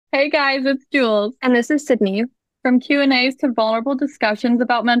Hey guys, it's Jules. And this is Sydney. From Q&As to vulnerable discussions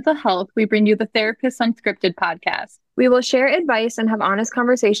about mental health, we bring you the Therapist Unscripted podcast. We will share advice and have honest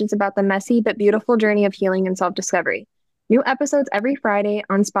conversations about the messy but beautiful journey of healing and self discovery. New episodes every Friday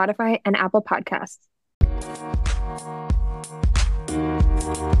on Spotify and Apple Podcasts.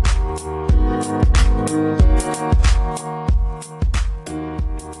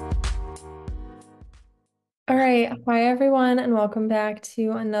 All right. Hi, everyone, and welcome back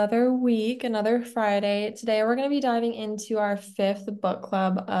to another week, another Friday. Today, we're going to be diving into our fifth book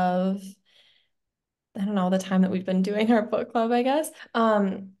club of, I don't know, the time that we've been doing our book club, I guess.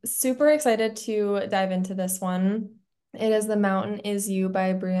 Super excited to dive into this one. It is The Mountain Is You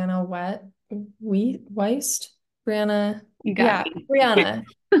by Brianna Wiest. Brianna, You got yeah, me. Brianna.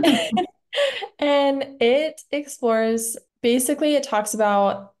 And it explores, basically, it talks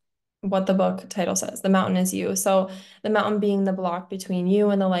about what the book title says, The Mountain Is You. So the mountain being the block between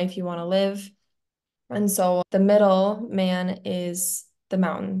you and the life you want to live. And so the middle man is the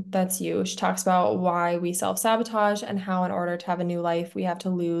mountain. That's you. She talks about why we self-sabotage and how, in order to have a new life, we have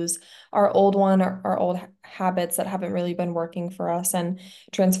to lose our old one or our old habits that haven't really been working for us and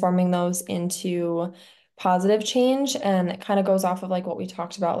transforming those into positive change. And it kind of goes off of like what we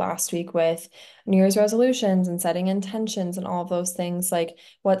talked about last week with New Year's resolutions and setting intentions and all of those things. Like,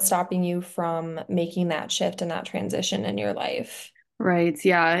 what's stopping you from making that shift and that transition in your life? Right,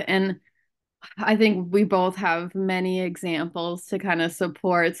 yeah. And I think we both have many examples to kind of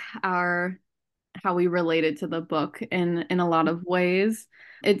support our how we related to the book in a lot of ways.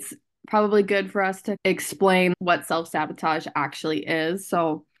 It's probably good for us to explain what self-sabotage actually is.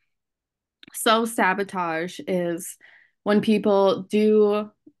 So self-sabotage is when people do,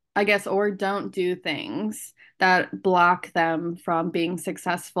 I guess, or don't do things that block them from being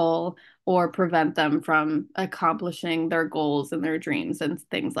successful or prevent them from accomplishing their goals and their dreams and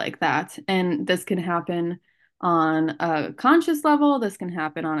things like that. And this can happen on a conscious level, this can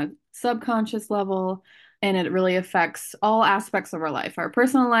happen on a subconscious level, and it really affects all aspects of our life, our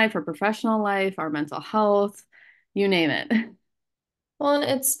personal life, our professional life, our mental health, you name it. Well, and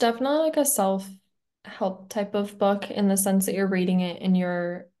it's definitely like a self-help type of book in the sense that you're reading it and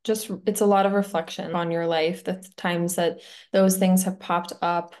you're just, it's a lot of reflection on your life, the times that those things have popped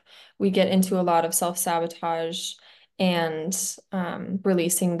up. We get into a lot of self-sabotage and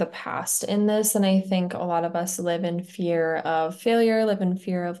releasing the past in this. And I think a lot of us live in fear of failure, live in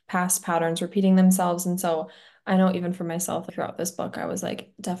fear of past patterns repeating themselves. And so I know even for myself throughout this book, I was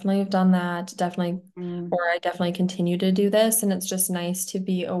like, definitely have done that, definitely Mm, or I definitely continue to do this. And it's just nice to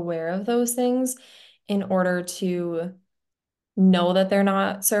be aware of those things in order to know that they're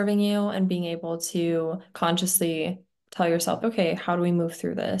not serving you and being able to consciously tell yourself, okay, how do we move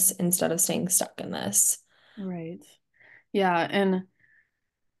through this instead of staying stuck in this? right. Yeah, and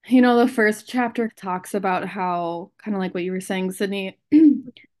the first chapter talks about how, kind of like what you were saying, Sydney,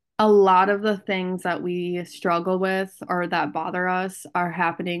 a lot of the things that we struggle with or that bother us are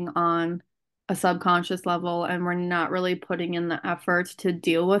happening on a subconscious level, and we're not really putting in the effort to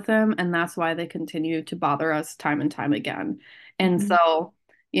deal with them. And that's why they continue to bother us time and time again. And Mhm. so,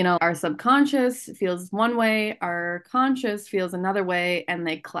 our subconscious feels one way, our conscious feels another way, and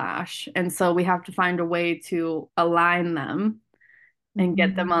they clash. And so we have to find a way to align them and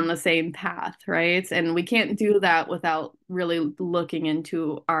get them Mhm. on the same path, right? And we can't do that without really looking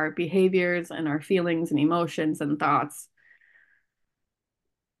into our behaviors and our feelings and emotions and thoughts.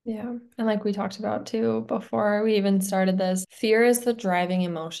 Yeah. And like we talked about too before we even started this, fear is the driving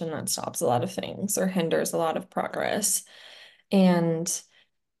emotion that stops a lot of things or hinders a lot of progress. And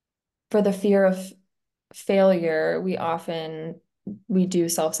for the fear of failure, we do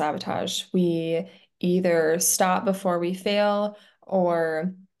self-sabotage. We either stop before we fail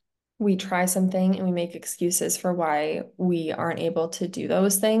or we try something and we make excuses for why we aren't able to do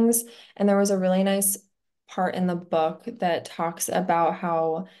those things. And there was a really nice part in the book that talks about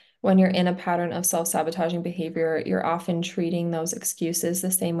how when you're in a pattern of self-sabotaging behavior, you're often treating those excuses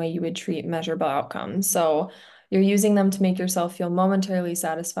the same way you would treat measurable outcomes. So you're using them to make yourself feel momentarily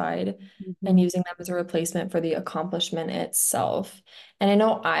satisfied and Mhm. using them as a replacement for the accomplishment itself. And I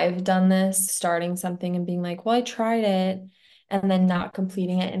know I've done this, starting something and being like, well, I tried it and then not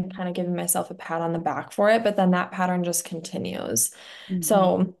completing it and kind of giving myself a pat on the back for it. But then that pattern just continues. Mhm.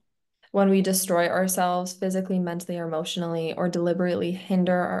 So when we destroy ourselves physically, mentally, or emotionally, or deliberately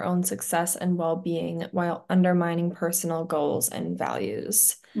hinder our own success and well-being while undermining personal goals and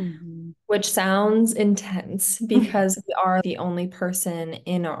values. Mhm. Which sounds intense because we are the only person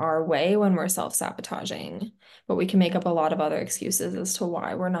in our way when we're self-sabotaging. But we can make up a lot of other excuses as to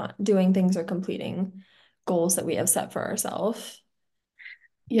why we're not doing things or completing goals that we have set for ourselves.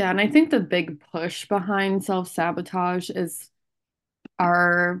 Yeah, and I think the big push behind self-sabotage is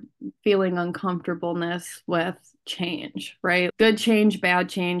our feeling uncomfortableness with change, right? Good change, bad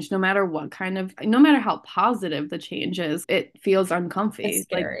change, no matter what kind of, no matter how positive the change is, it feels It's uncomfy.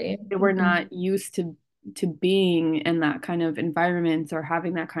 Like scary. we're not used to being in that kind of environment or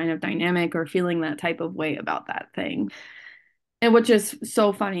having that kind of dynamic or feeling that type of way about that thing. And which is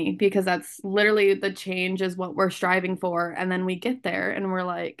so funny because that's literally the change is what we're striving for. And then we get there and we're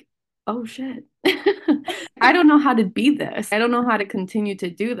like, oh shit, I don't know how to be this. I don't know how to continue to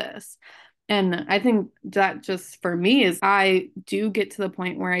do this. And I think that just for me is I do get to the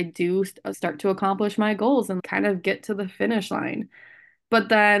point where I do start to accomplish my goals and kind of get to the finish line. But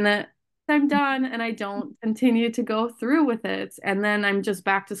then I'm done and I don't continue to go through with it. And then I'm just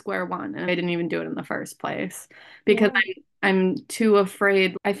back to square one. And I didn't even do it in the first place because Yeah. I'm too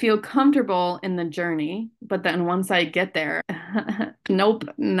afraid. I feel comfortable in the journey, but then once I get there, nope,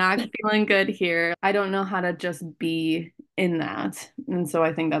 not feeling good here. I don't know how to just be in that. And so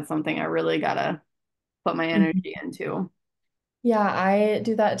I think that's something I really gotta put my energy into. Yeah, I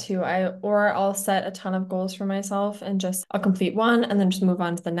do that too. I'll set a ton of goals for myself and just I'll complete one and then just move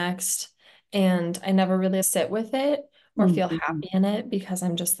on to the next. And I never really sit with it or feel Mhm. happy in it because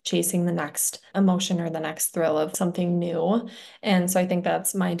I'm just chasing the next emotion or the next thrill of something new. And so I think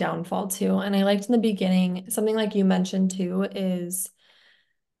that's my downfall too. And I liked in the beginning, something like you mentioned too, is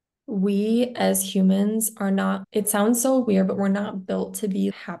we as humans are not, it sounds so weird, but we're not built to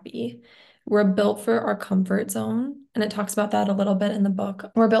be happy. We're built for our comfort zone. And it talks about that a little bit in the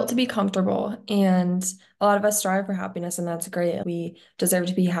book. We're built to be comfortable. And a lot of us strive for happiness, and that's great. We deserve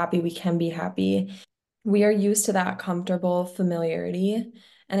to be happy. We can be happy. We are used to that comfortable familiarity.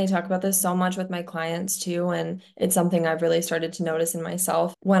 And I talk about this so much with my clients too. And it's something I've really started to notice in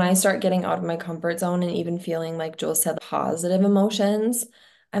myself. When I start getting out of my comfort zone and even feeling, like Jules said, positive emotions,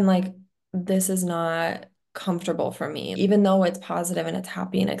 I'm like, this is not comfortable for me. Even though it's positive and it's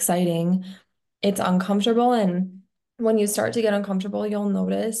happy and exciting, it's uncomfortable. And when you start to get uncomfortable, you'll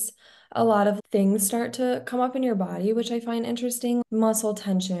notice a lot of things start to come up in your body, which I find interesting. Muscle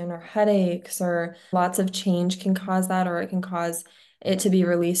tension or headaches or lots of change can cause that, or it can cause it to be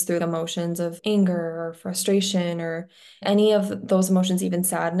released through emotions of anger or frustration or any of those emotions, even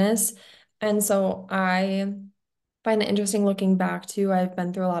sadness. And so I find it interesting looking back too. I've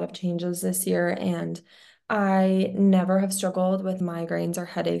been through a lot of changes this year and I never have struggled with migraines or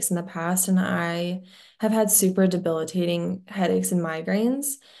headaches in the past. And I have had super debilitating headaches and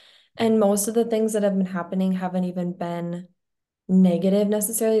migraines. And most of the things that have been happening haven't even been negative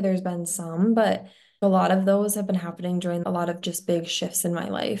necessarily. There's been some, but a lot of those have been happening during a lot of just big shifts in my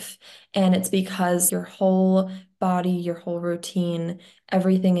life. And it's because your whole body, your whole routine,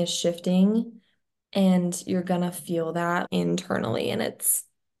 everything is shifting and you're gonna feel that internally. And it's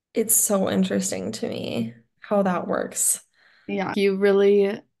so interesting to me how that works. Yeah, you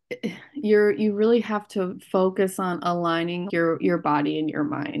really have to focus on aligning your body and your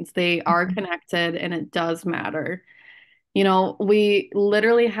minds. They are Mhm. connected and it does matter. You know, we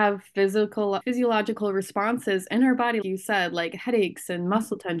literally have physiological responses in our body, you said, like headaches and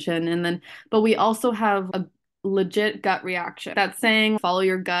muscle tension, and then but we also have a legit gut reaction. That's saying follow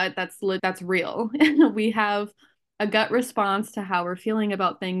your gut, that's real. We have a gut response to how we're feeling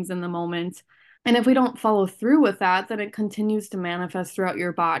about things in the moment. And if we don't follow through with that, then it continues to manifest throughout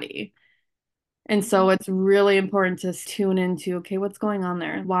your body. And so it's really important to tune into, okay, what's going on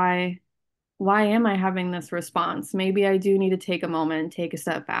there? Why am I having this response? Maybe I do need to take a moment, take a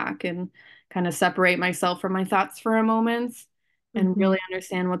step back and kind of separate myself from my thoughts for a moment and Mhm. really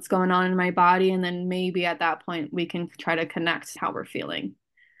understand what's going on in my body. And then maybe at that point, we can try to connect how we're feeling.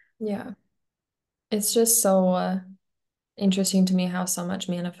 Yeah. It's just so interesting to me how so much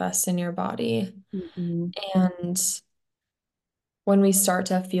manifests in your body. Mhm. And when we start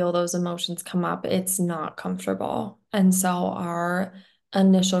to feel those emotions come up, it's not comfortable. And so our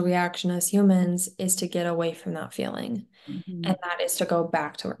initial reaction as humans is to get away from that feeling. And Mhm. that is to go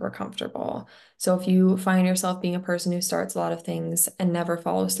back to where we're comfortable. So if you find yourself being a person who starts a lot of things and never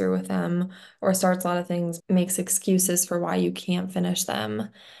follows through with them, or starts a lot of things, makes excuses for why you can't finish them,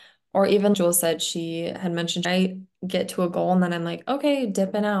 or even Jules said she had mentioned I get to a goal and then I'm like, okay,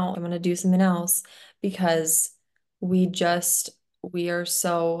 dipping out. I'm gonna do something else because we just we are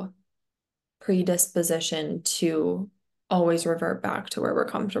so predispositioned to always revert back to where we're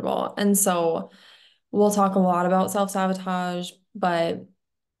comfortable. And so we'll talk a lot about self-sabotage, but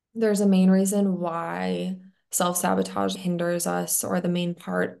there's a main reason why self-sabotage hinders us, or the main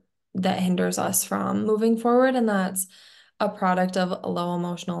part that hinders us from moving forward, and that's a product of low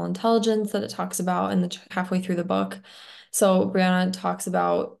emotional intelligence that it talks about in the halfway through the book. So Brianna talks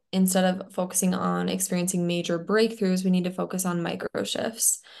about instead of focusing on experiencing major breakthroughs, we need to focus on micro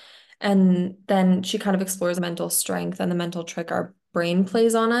shifts. And then she kind of explores mental strength and the mental trick our brain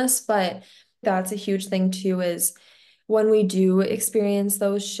plays on us. But that's a huge thing too, is when we do experience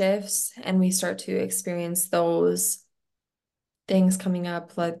those shifts and we start to experience those things coming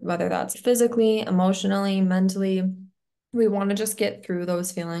up, like whether that's physically, emotionally, mentally, we want to just get through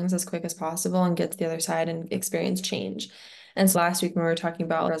those feelings as quick as possible and get to the other side and experience change. And so last week when we were talking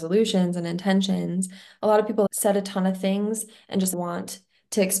about resolutions and intentions, a lot of people said a ton of things and just want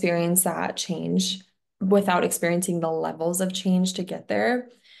to experience that change without experiencing the levels of change to get there.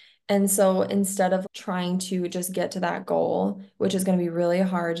 And so instead of trying to just get to that goal, which is going to be really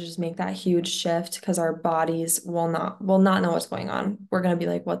hard to just make that huge shift because our bodies will not know what's going on. We're going to be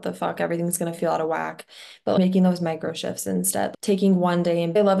like, what the fuck? Everything's going to feel out of whack. But making those micro shifts instead, taking one day,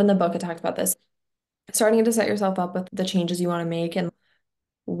 and I love in the book it talked about this, starting to set yourself up with the changes you want to make and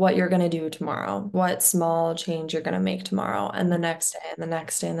what you're going to do tomorrow, what small change you're going to make tomorrow, and the next day, and the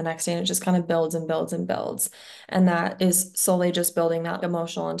next day, and the next day. And it just kind of builds and builds and builds. And that is solely just building that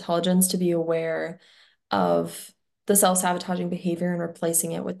emotional intelligence to be aware of the self-sabotaging behavior and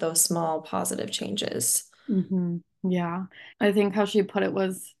replacing it with those small positive changes. Yeah. I think how she put it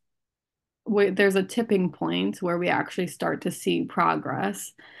was there's a tipping point where we actually start to see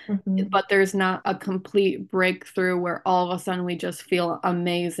progress, Mhm. but there's not a complete breakthrough where all of a sudden we just feel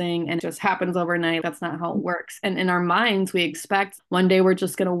amazing and it just happens overnight. That's not how it works. And in our minds, we expect one day we're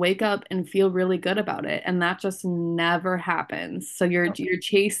just going to wake up and feel really good about it, and that just never happens. So you're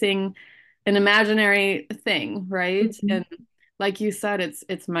chasing an imaginary thing, right? Mhm. And like you said,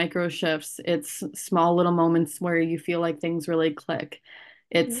 it's micro shifts. It's small little moments where you feel like things really click.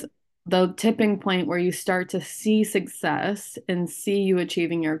 It's the tipping point where you start to see success and see you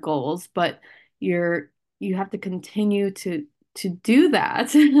achieving your goals, but you have to continue to do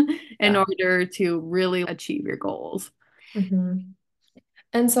that in Yeah. order to really achieve your goals. Mhm.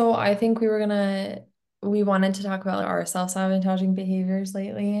 And so I think we wanted to talk about our self-sabotaging behaviors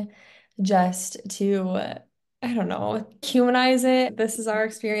lately, just to, I don't know, humanize it. This is our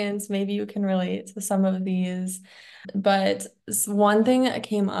experience. Maybe you can relate to some of these. But one thing that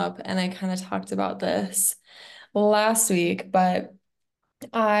came up, and I kind of talked about this last week, but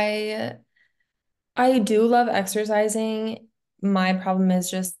I I do love exercising. My problem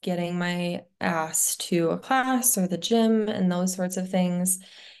is just getting my ass to a class or the gym and those sorts of things.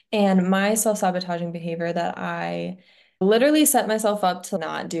 And my self-sabotaging behavior that I literally set myself up to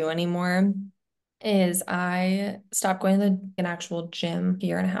not do anymore is I stopped going to an actual gym a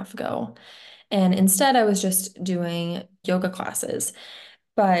year and a half ago. And instead, I was just doing yoga classes.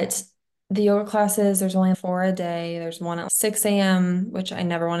 But the yoga classes, there's only four a day. There's one at 6 a.m., which I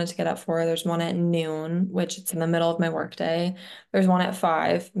never wanted to get up for. There's one at noon, which it's in the middle of my workday. There's one at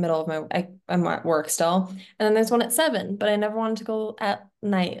 5, middle of I'm at work still. And then there's one at 7, but I never wanted to go at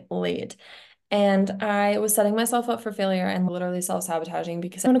night late. And I was setting myself up for failure and literally self-sabotaging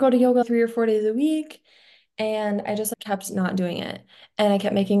because I'm going to go to yoga 3 or 4 days a week. And I just kept not doing it. And I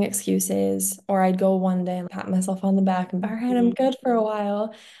kept making excuses, or I'd go one day and pat myself on the back and be, all right, I'm good for a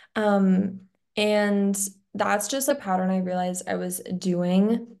while. Um, and that's just a pattern I realized I was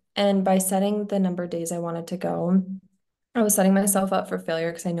doing. And by setting the number of days I wanted to go, I was setting myself up for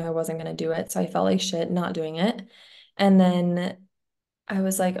failure because I knew I wasn't going to do it. So I felt like shit not doing it. And then I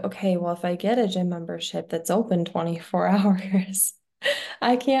was like, okay, well, if I get a gym membership that's open 24 hours,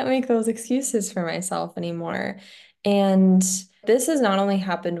 I can't make those excuses for myself anymore. And this has not only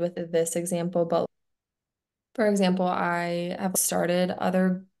happened with this example, but for example, I have started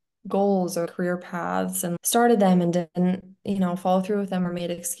other goals or career paths and started them and didn't, follow through with them or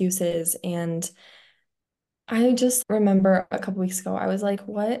made excuses. And I just remember a couple weeks ago, I was like,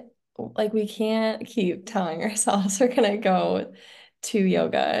 what? Like, we can't keep telling ourselves we're gonna go to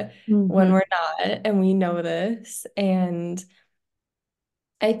yoga when Mhm. we're not, and we know this. And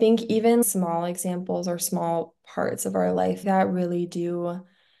I think even small examples or small parts of our life that really do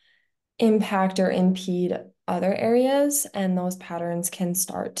impact or impede other areas, and those patterns can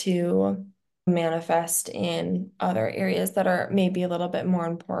start to manifest in other areas that are maybe a little bit more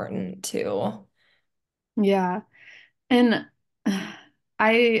important too. Yeah. And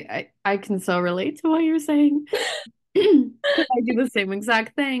I can so relate to what you're saying because I do the same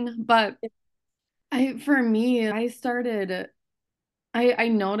exact thing. But for me, I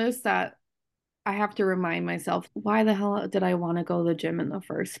noticed that I have to remind myself, why the hell did I want to go to the gym in the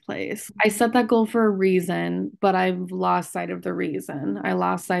first place? I set that goal for a reason, but I've lost sight of the reason. I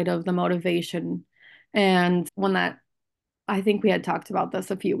lost sight of the motivation. And I think we had talked about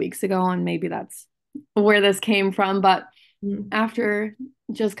this a few weeks ago, and maybe that's where this came from. But Mm. After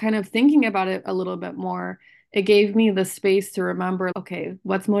just kind of thinking about it a little bit more, it gave me the space to remember, okay,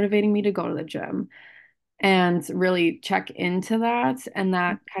 what's motivating me to go to the gym and really check into that. And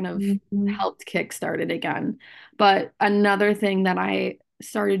that kind of Mhm. helped kickstart it again. But another thing that I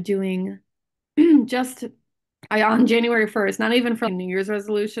started doing just on January 1st, not even for New Year's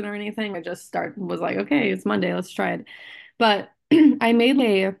resolution or anything, I just was like, okay, it's Monday, let's try it. But I made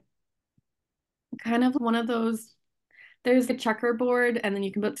a kind of one of those, there's a checkerboard and then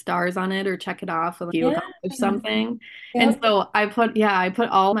you can put stars on it or check it off when you Yeah. accomplish something. And Yep. so I put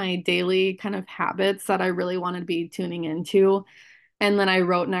all my daily kind of habits that I really want to be tuning into. And then I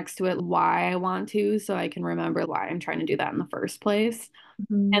wrote next to it why I want to, so I can remember why I'm trying to do that in the first place.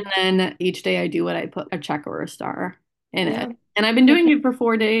 And Mhm. then each day I do what I put a check or a star in it. Yeah. And I've been doing it for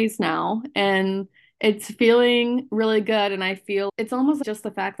 4 days now, and it's feeling really good. And I feel it's almost just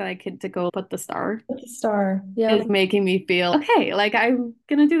the fact that I get to go put the star With a star. is Yep. making me feel okay, like I'm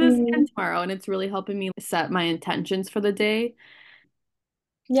gonna do this again Mhm. tomorrow. And it's really helping me set my intentions for the day.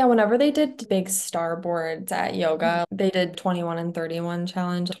 Yeah, whenever they did big star boards at yoga, they did 21 and 31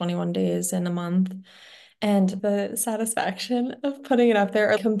 challenge, 21 days in a month. And the satisfaction of putting it up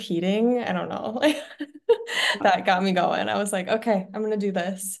there or competing, I don't know, that got me going. I was like, okay, I'm gonna do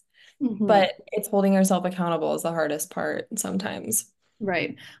this. Mhm. But it's holding yourself accountable is the hardest part sometimes.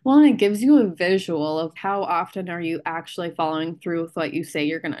 Right. Well, and it gives you a visual of how often are you actually following through with what you say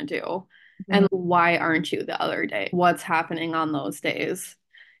you're going to do, and Mhm. why aren't you the other day? What's happening on those days?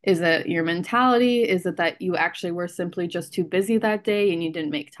 Is it your mentality? Is it that you actually were simply just too busy that day and you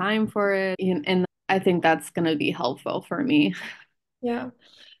didn't make time for it? And I think that's going to be helpful for me. Yeah.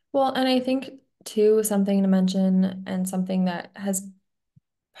 Well, and I think too, something to mention and something that has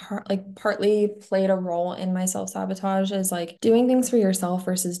partly played a role in my self-sabotage is like doing things for yourself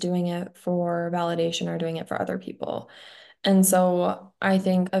versus doing it for validation or doing it for other people. And so I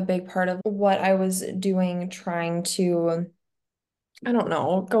think a big part of what I was doing trying to, I don't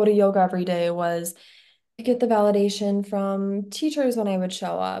know, go to yoga every day was get the validation from teachers when I would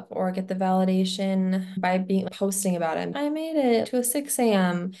show up, or get the validation by being posting about it. I made it to a 6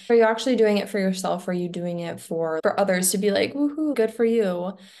 a.m. Are you actually doing it for yourself? Or are you doing it for others to be like, woohoo, good for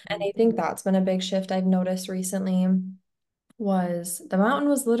you? And I think that's been a big shift I've noticed recently was the mountain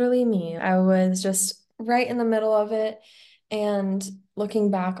was literally me. I was just right in the middle of it. And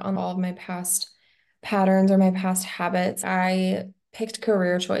looking back on all of my past patterns or my past habits, I picked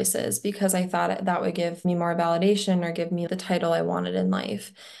career choices because I thought that would give me more validation or give me the title I wanted in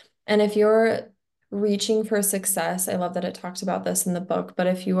life. And if you're reaching for success, I love that it talks about this in the book, but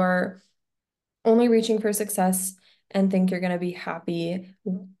if you are only reaching for success and think you're going to be happy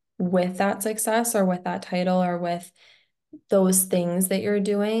with that success or with that title or with those things that you're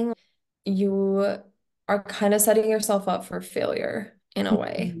doing, you are kind of setting yourself up for failure in a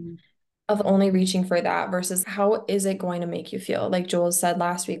way Mhm. of only reaching for that versus how is it going to make you feel? Like Jules said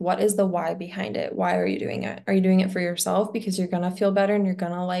last week, what is the why behind it? Why are you doing it? Are you doing it for yourself because you're going to feel better and you're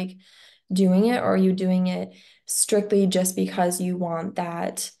going to like doing it? Or are you doing it strictly just because you want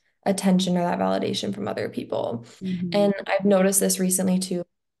that attention or that validation from other people? Mhm. And I've noticed this recently too.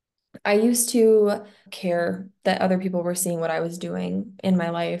 I used to care that other people were seeing what I was doing in my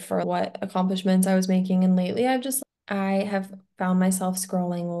life or what accomplishments I was making. And lately, I have found myself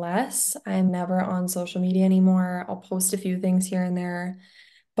scrolling less. I'm never on social media anymore. I'll post a few things here and there,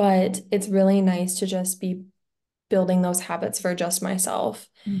 but it's really nice to just be building those habits for just myself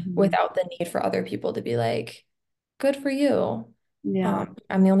Mhm. without the need for other people to be like, good for you. Yeah.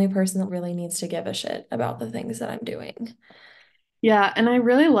 I'm the only person that really needs to give a shit about the things that I'm doing. Yeah, and I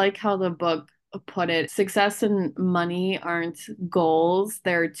really like how the book put it. Success and money aren't goals,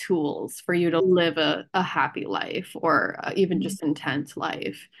 they're tools for you to live a happy life or even just intense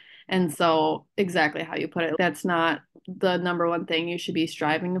life. And so, exactly how you put it, that's not the number one thing you should be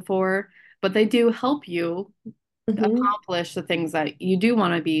striving for, but they do help you Mhm. accomplish the things that you do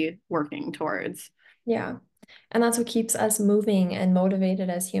want to be working towards. Yeah. And that's what keeps us moving and motivated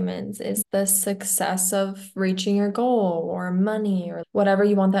as humans is the success of reaching your goal or money or whatever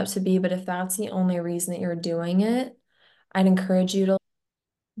you want that to be. But if that's the only reason that you're doing it, I'd encourage you to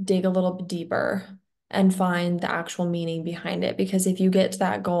dig a little bit deeper and find the actual meaning behind it. Because if you get to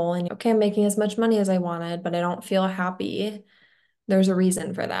that goal and, okay, I'm making as much money as I wanted, but I don't feel happy, there's a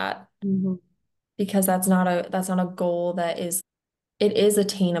reason for that. Mhm. Because that's not a goal that is it is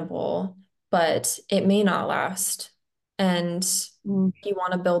attainable, but it may not last. And Mm. you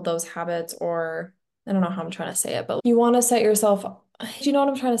want to build those habits, or I don't know how I'm trying to say it, but you want to set yourself, do you know what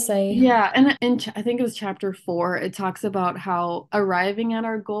I'm trying to say? Yeah, and I think it was chapter 4, it talks about how arriving at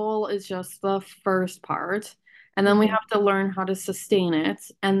our goal is just the first part. And then we Mhm. have to learn how to sustain it.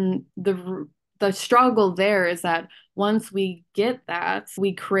 And the struggle there is that once we get that,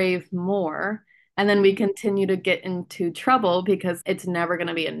 we crave more. And then we continue to get into trouble because it's never going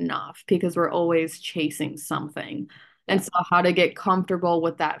to be enough because we're always chasing something. And Yeah. so, how to get comfortable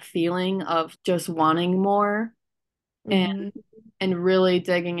with that feeling of just wanting more and Hmm. really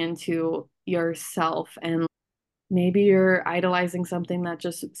digging into yourself. And maybe you're idolizing something that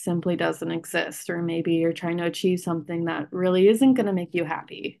just simply doesn't exist, or maybe you're trying to achieve something that really isn't going to make you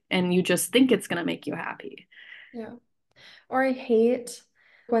happy and you just think it's going to make you happy. Yeah. Or I hate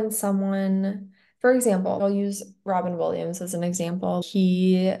when someone, for example, I'll use Robin Williams as an example.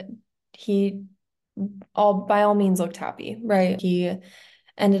 He all by all means looked happy, right? He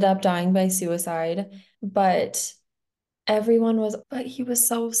ended up dying by suicide, but but he was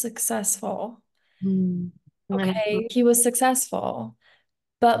so successful. Mm. And Okay, he was successful,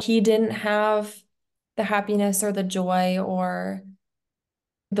 but he didn't have the happiness or the joy or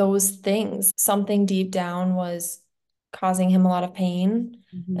those things. Something deep down was causing him a lot of pain,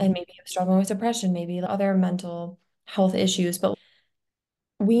 and Mhm. maybe he was struggling with depression, maybe other mental health issues. But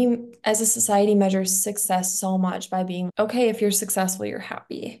we, as a society, measure success so much by being okay, if you're successful, you're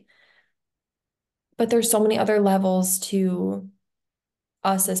happy. But there's so many other levels to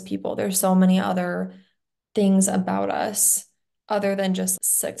us as people. There's so many other things about us other than just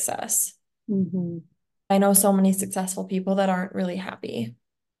success. Mhm. I know so many successful people that aren't really happy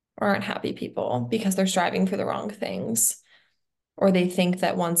or aren't happy people because they're striving for the wrong things. Or they think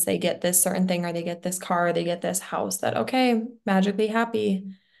that once they get this certain thing or they get this car or they get this house, that okay, magically happy.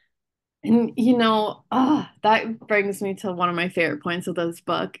 And that brings me to one of my favorite points of this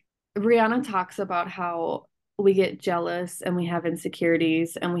book. Brianna talks about how we get jealous and we have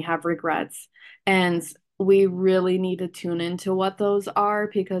insecurities and we have regrets. And we really need to tune into what those are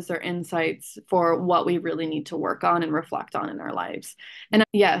because they're insights for what we really need to work on and reflect on in our lives. And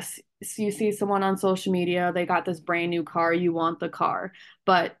yes, so you see someone on social media, they got this brand new car, you want the car,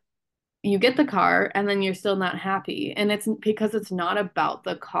 but you get the car and then you're still not happy. And it's because it's not about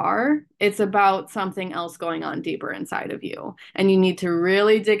the car, it's about something else going on deeper inside of you. And you need to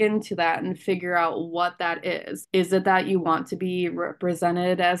really dig into that and figure out what that is. Is it that you want to be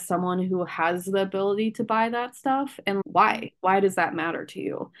represented as someone who has the ability to buy that stuff? And why? Why does that matter to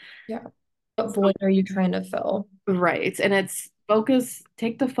you? Yeah. What So, void are you trying to fill? right. And it's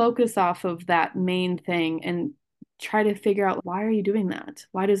take the focus off of that main thing and try to figure out why are you doing that?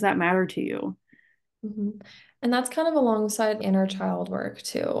 Why does that matter to you? Mhm. And that's kind of alongside inner child work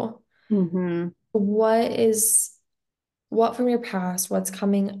too. Mm-hmm. What is what from your past, what's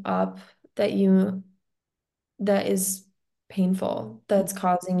coming up that you that is painful, that's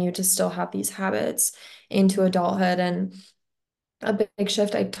causing you to still have these habits into adulthood? And a big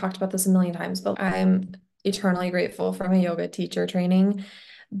shift, I talked about this a million times, but I'm eternally grateful for my yoga teacher training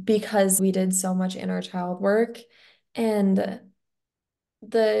because we did so much inner child work. And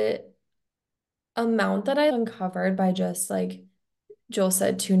the amount that I uncovered by just like Joel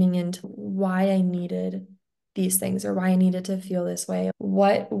said, tuning into why I needed these things or why I needed to feel this way,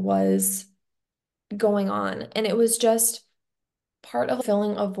 what was going on. And it was just part of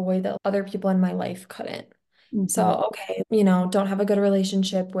filling a void that other people in my life couldn't. Mm-hmm. So, okay, don't have a good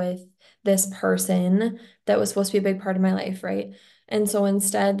relationship with this person that was supposed to be a big part of my life, right? And so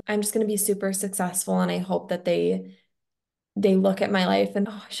instead, I'm just going to be super successful and I hope that they look at my life and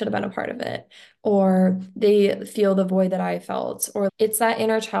oh, I should have been a part of it, or they feel the void that I felt, or it's that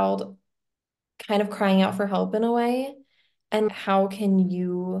inner child kind of crying out for help in a way. And how can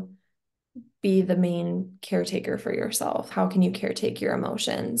you be the main caretaker for yourself? How can you caretake your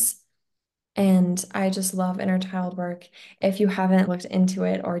emotions? And I just love inner child work. If you haven't looked into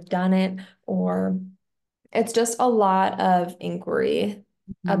it or done it, or it's just a lot of inquiry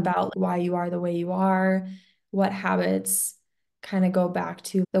Mm-hmm. about why you are the way you are, what habits kind of go back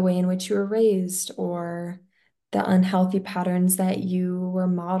to the way in which you were raised, or the unhealthy patterns that you were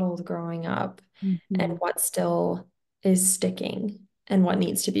modeled growing up, and Mm-hmm. what still is sticking and what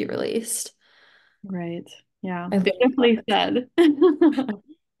needs to be released. Right. Yeah. I literally love Beautifully it. said.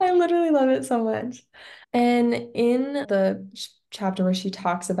 I literally love it so much. And in the chapter where she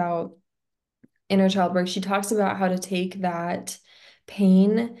talks about inner child work, she talks about how to take that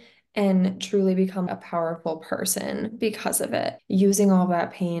pain and truly become a powerful person because of it, using all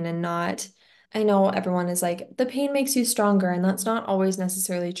that pain and not. I know everyone is like, the pain makes you stronger, and that's not always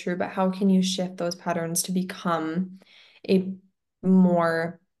necessarily true, but how can you shift those patterns to become a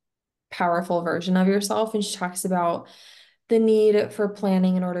more powerful version of yourself? And she talks about the need for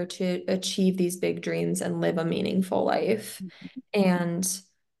planning in order to achieve these big dreams and live a meaningful life. And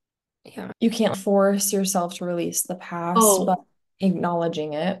Yeah. You can't force yourself to release the past, but Oh,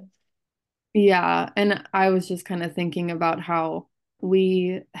 acknowledging it. yeah, and I was just kind of thinking about how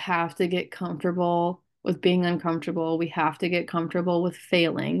we have to get comfortable with being uncomfortable. We have to get comfortable with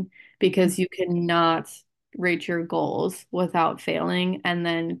failing because you cannot reach your goals without failing and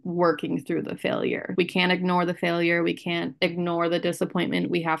then working through the failure. We can't ignore the failure. We can't ignore the disappointment.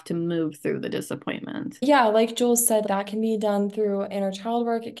 We have to move through the disappointment. Yeah, like Jules said, that can be done through inner child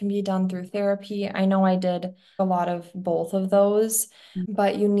work. It can be done through therapy. I know I did a lot of both of those,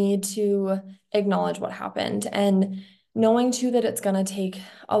 but you need to acknowledge what happened and knowing too that it's going to take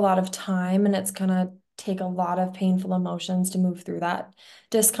a lot of time and it's going to take a lot of painful emotions to move through that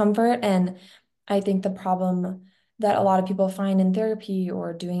discomfort. And I think the problem that a lot of people find in therapy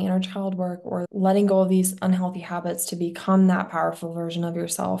or doing inner child work or letting go of these unhealthy habits to become that powerful version of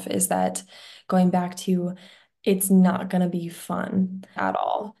yourself is that going back to it's not going to be fun at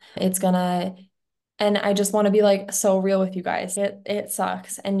all. It's going to and I just want to be like so real with you guys. It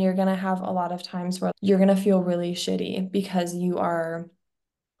sucks and you're going to have a lot of times where you're going to feel really shitty because you are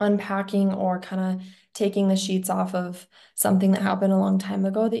unpacking or kind of taking the sheets off of something that happened a long time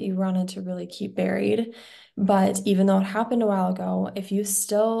ago that you wanted to really keep buried. But even though it happened a while ago, if you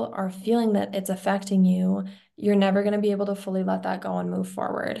still are feeling that it's affecting you, you're never going to be able to fully let that go and move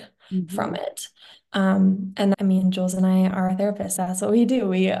forward from Mhm. it. And I mean, Jules and I are therapists. That's what we do.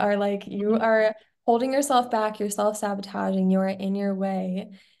 We are like, you are holding yourself back, you're self-sabotaging, you are in your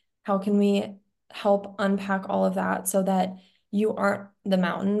way. How can we help unpack all of that so that you aren't the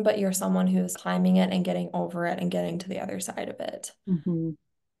mountain, but you're someone who's climbing it and getting over it and getting to the other side of it? Mhm.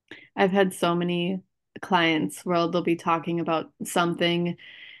 I've had so many clients where they'll be talking about something,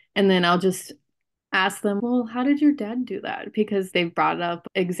 and then I'll just ask them, well, how did your dad do that? Because they've brought up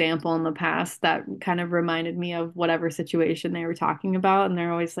example in the past that kind of reminded me of whatever situation they were talking about. And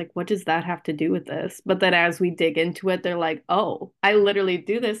they're always like, what does that have to do with this? But then as we dig into it, they're like, oh, I literally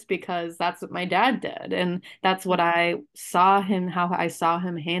do this because that's what my dad did. And that's what I saw him, how I saw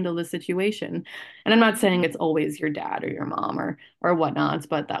him handle the situation. And I'm not saying it's always your dad or your mom or whatnot,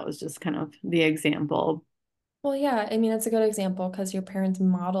 but that was just kind of the example. Well, yeah, I mean, it's a good example because your parents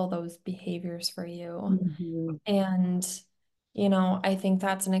model those behaviors for you. Mhm. And, I think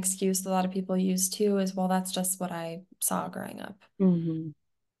that's an excuse a lot of people use too, is, well, that's just what I saw growing up. Mhm.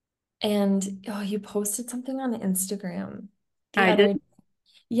 And oh, you posted something on Instagram the I did. other,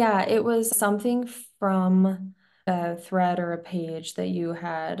 yeah, it was something from a thread or a page that you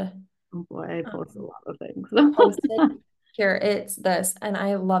had Oh boy, I post a um, lot of things. posted. Here, it's this, and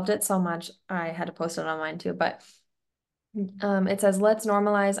I loved it so much. I had to post it on mine too, but it says, "Let's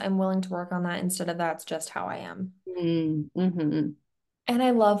normalize. I'm willing to work on that instead of that's just how I am." Mm-hmm. And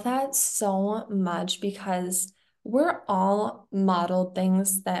I love that so much because we're all modeled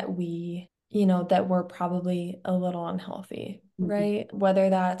things that that were probably a little unhealthy, Mm-hmm. right? Whether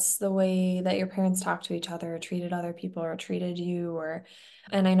that's the way that your parents talked to each other, or treated other people, or treated you,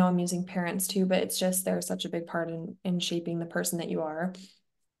 and I know I'm using parents too, but it's just they're such a big part in shaping the person that you are.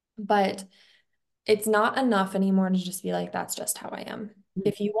 But it's not enough anymore to just be like, that's just how I am.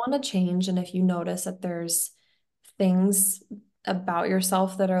 If you want to change and if you notice that there's things about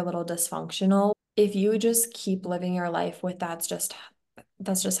yourself that are a little dysfunctional, if you just keep living your life with that's just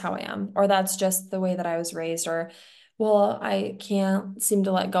how I am, or that's just the way that I was raised, or well, I can't seem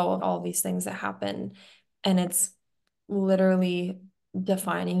to let go of all these things that happen, and it's literally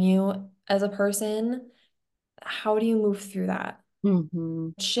defining you as a person, how do you move through that?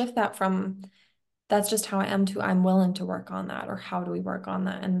 Mm-hmm. Shift that from that's just how I am to I'm willing to work on that, or how do we work on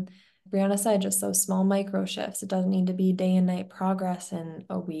that? And Brianna said just those small micro shifts. It doesn't need to be day and night progress in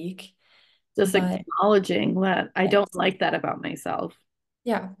a week, Just but acknowledging that I don't yes. like that about myself.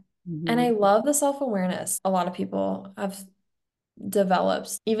 Yeah. And Mm-hmm. I love the self-awareness a lot of people have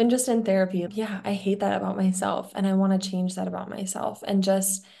developed, even just in therapy. Yeah, I hate that about myself and I want to change that about myself. And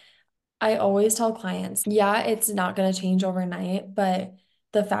just, I always tell clients, yeah, it's not going to change overnight, but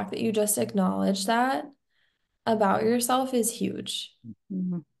the fact that you just acknowledge that about yourself is huge.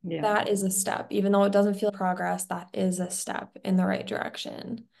 Mm-hmm. Yeah. That is a step. Even though it doesn't feel progress, that is a step in the right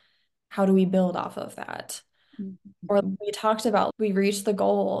direction. How do we build off of that? Or Mm-hmm. we talked about we reached the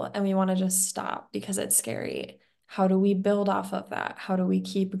goal and we want to just stop because it's scary. How do we build off of that? How do we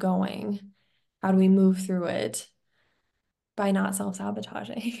keep going? How do we move through it by not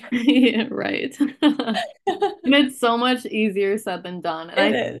self-sabotaging? Yeah, right. And it's so much easier said than done. And I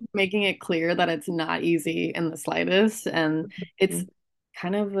It think is. making it clear that it's not easy in the slightest. And it's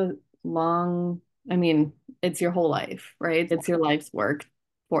kind of a long, I mean, it's your whole life, right? It's your life's work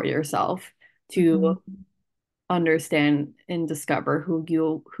for yourself to Mhm. understand and discover who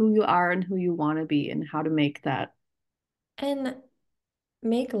you are and who you want to be and how to make that. And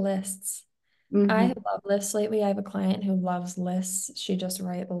make lists. I Hmm. have loved lists lately. I have a client who loves lists. She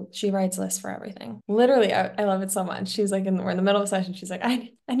writes lists for everything. Literally, I love it so much. She's like we're in the middle of a session. She's like,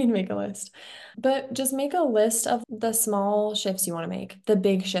 I need to make a list. But just make a list of the small shifts you want to make, the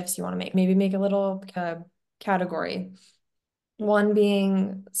big shifts you want to make. Maybe make a little category. One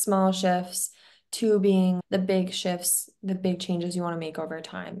being small shifts, two being the big shifts, the big changes you want to make over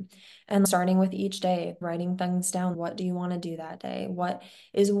time. And starting with each day, writing things down. What do you want to do that day? What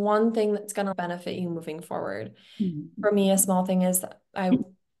is one thing that's going to benefit you moving forward? For me, a small thing is that I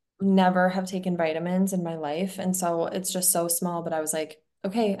never have taken vitamins in my life. And so it's just so small, but I was like,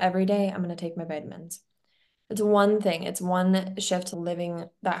 okay, every day I'm going to take my vitamins. It's one thing, it's one shift to living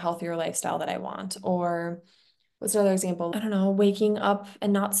that healthier lifestyle that I want. Or what's another example? I don't know, waking up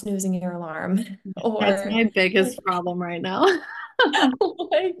and not snoozing your alarm That's or my biggest problem right now.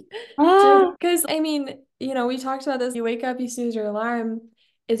 like just Ah, because I mean, we talked about this. You wake up, you snooze your alarm.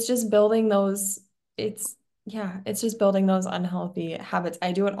 It's just building those, it's yeah, it's just building those unhealthy habits.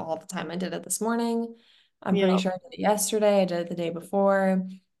 I do it all the time. I did it this morning. I'm pretty yeah. sure I did it yesterday. I did it the day before.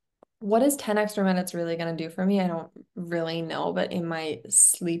 What is 10 extra minutes really going to do for me? I don't really know, but in my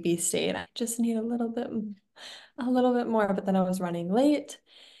sleepy state, I just need a little bit more. But then I was running late.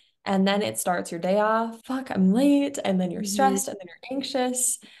 And then it starts your day off. Fuck, I'm late. And then you're Mhm. stressed and then you're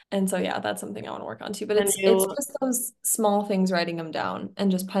anxious. And so yeah, that's something I want to work on too. But And it's you, just those small things, writing them down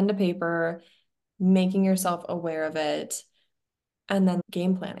and just pen to paper, making yourself aware of it, and then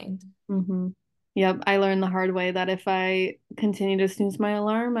game planning. hmm. Yep, I learned the hard way that if I continue to snooze my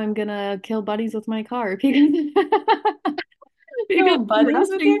alarm, I'm gonna kill buddies with my car because because Kill I'm buddies with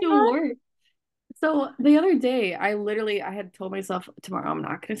rushing your to car? work. So the other day, I had told myself tomorrow I'm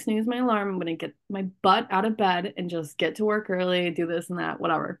not gonna snooze my alarm. I'm gonna get my butt out of bed and just get to work early, do this and that,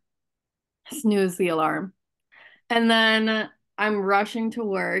 whatever. Snooze the alarm. And then I'm rushing to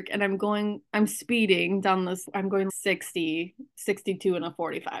work and I'm speeding down this, I'm going 60, 62 and a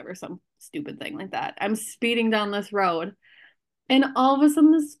 45 or some stupid thing like that. I'm speeding down this road. And all of a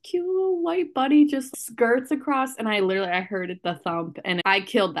sudden, this cute little white bunny just skirts across, and I heard the thump, and I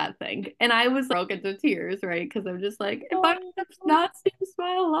killed that thing. And I was broke into tears, right? Because I'm just like, if I would Oh, have not seen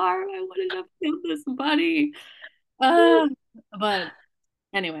my alarm, I wouldn't have killed this bunny. Uh, but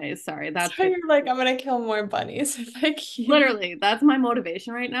anyways, sorry. That's so you're like, I'm gonna kill more bunnies if I keep. literally that's my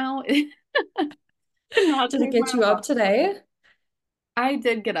motivation right now. To not Did it snooze my get you alarm. up today? I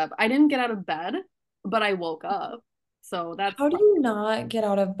did get up. I didn't get out of bed, but I woke up. So that's How do you not get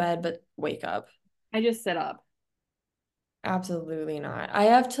out of bed but wake up? I just sit up. Absolutely not. I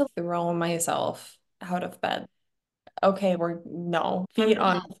have to throw myself out of bed. Okay, we're no I'm feet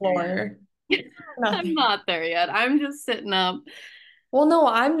on not the there yet. floor. I'm Nothing. not there yet. I'm just sitting up. Well, no,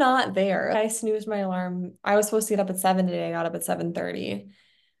 I'm not there. I snoozed my alarm. I was supposed to get up at 7 today. I got up at 7:30.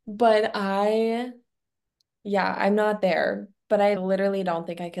 But yeah, I'm not there. But I literally don't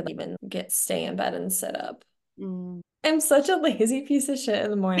think I could even stay in bed and sit up. Mm. I'm such a lazy piece of shit in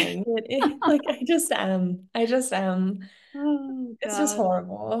the morning. Like I just am. I just am. Oh It's just God.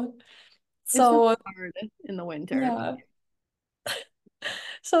 horrible. It's just So, hard in the winter. yeah.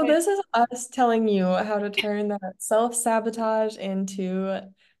 So But this is us telling you how to turn that self-sabotage into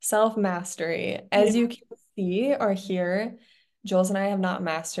self-mastery. As yeah. you can see or hear, Jules and I have not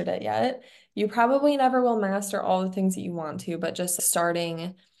mastered it yet. You probably never will master all the things that you want to, but just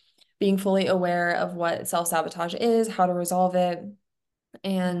starting being fully aware of what self-sabotage is, how to resolve it.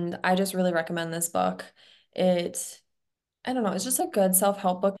 And I just really recommend this book. I don't know, it's just a good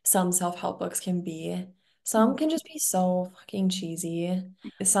self-help book. Some self-help books can be, Mm. some can just be so fucking cheesy.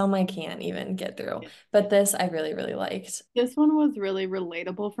 Some I can't even get through. But this I really, really liked. This one was really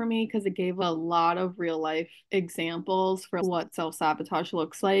relatable for me because it gave a lot of real life examples for what self-sabotage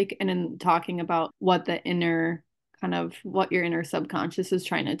looks like and in talking about what the inner kind of what your inner subconscious is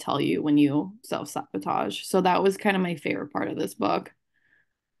trying to tell you when you self-sabotage. So that was kind of my favorite part of this book.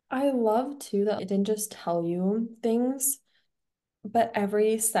 I love too that it didn't just tell you things, but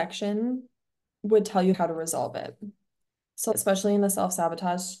every section would tell you how to resolve it. So especially in the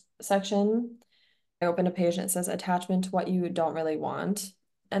self-sabotage section, I opened a page and it says attachment to what you don't really want.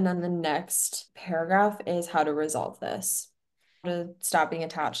 And then the next paragraph is how to resolve this, how to stop being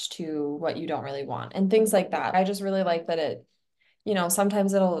attached to what you don't really want, and things like that. I just really like that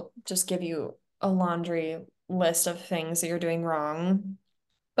sometimes it'll just give you a laundry list of things that you're doing wrong,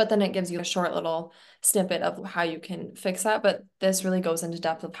 but then it gives you a short little snippet of how you can fix that. But this really goes into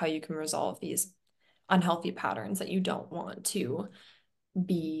depth of how you can resolve these unhealthy patterns that you don't want to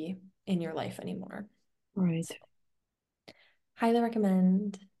be in your life anymore. Right. Highly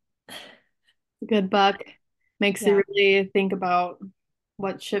recommend. Good book. Makes you Yeah. really think about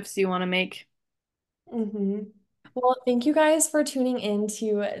what shifts you want to make. hmm Well, thank you guys for tuning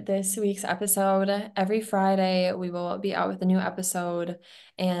into this week's episode. Every Friday, we will be out with a new episode,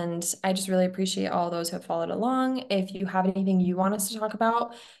 and I just really appreciate all those who have followed along. If you have anything you want us to talk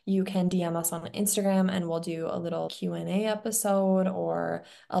about, you can DM us on Instagram, and we'll do a little Q&A episode or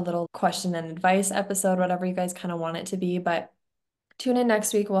a little question and advice episode, whatever you guys kind of want it to be. But tune in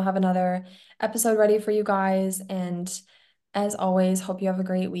next week. We'll have another episode ready for you guys. And as always, hope you have a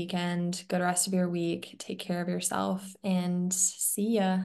great weekend. Good rest of your week. Take care of yourself and see ya.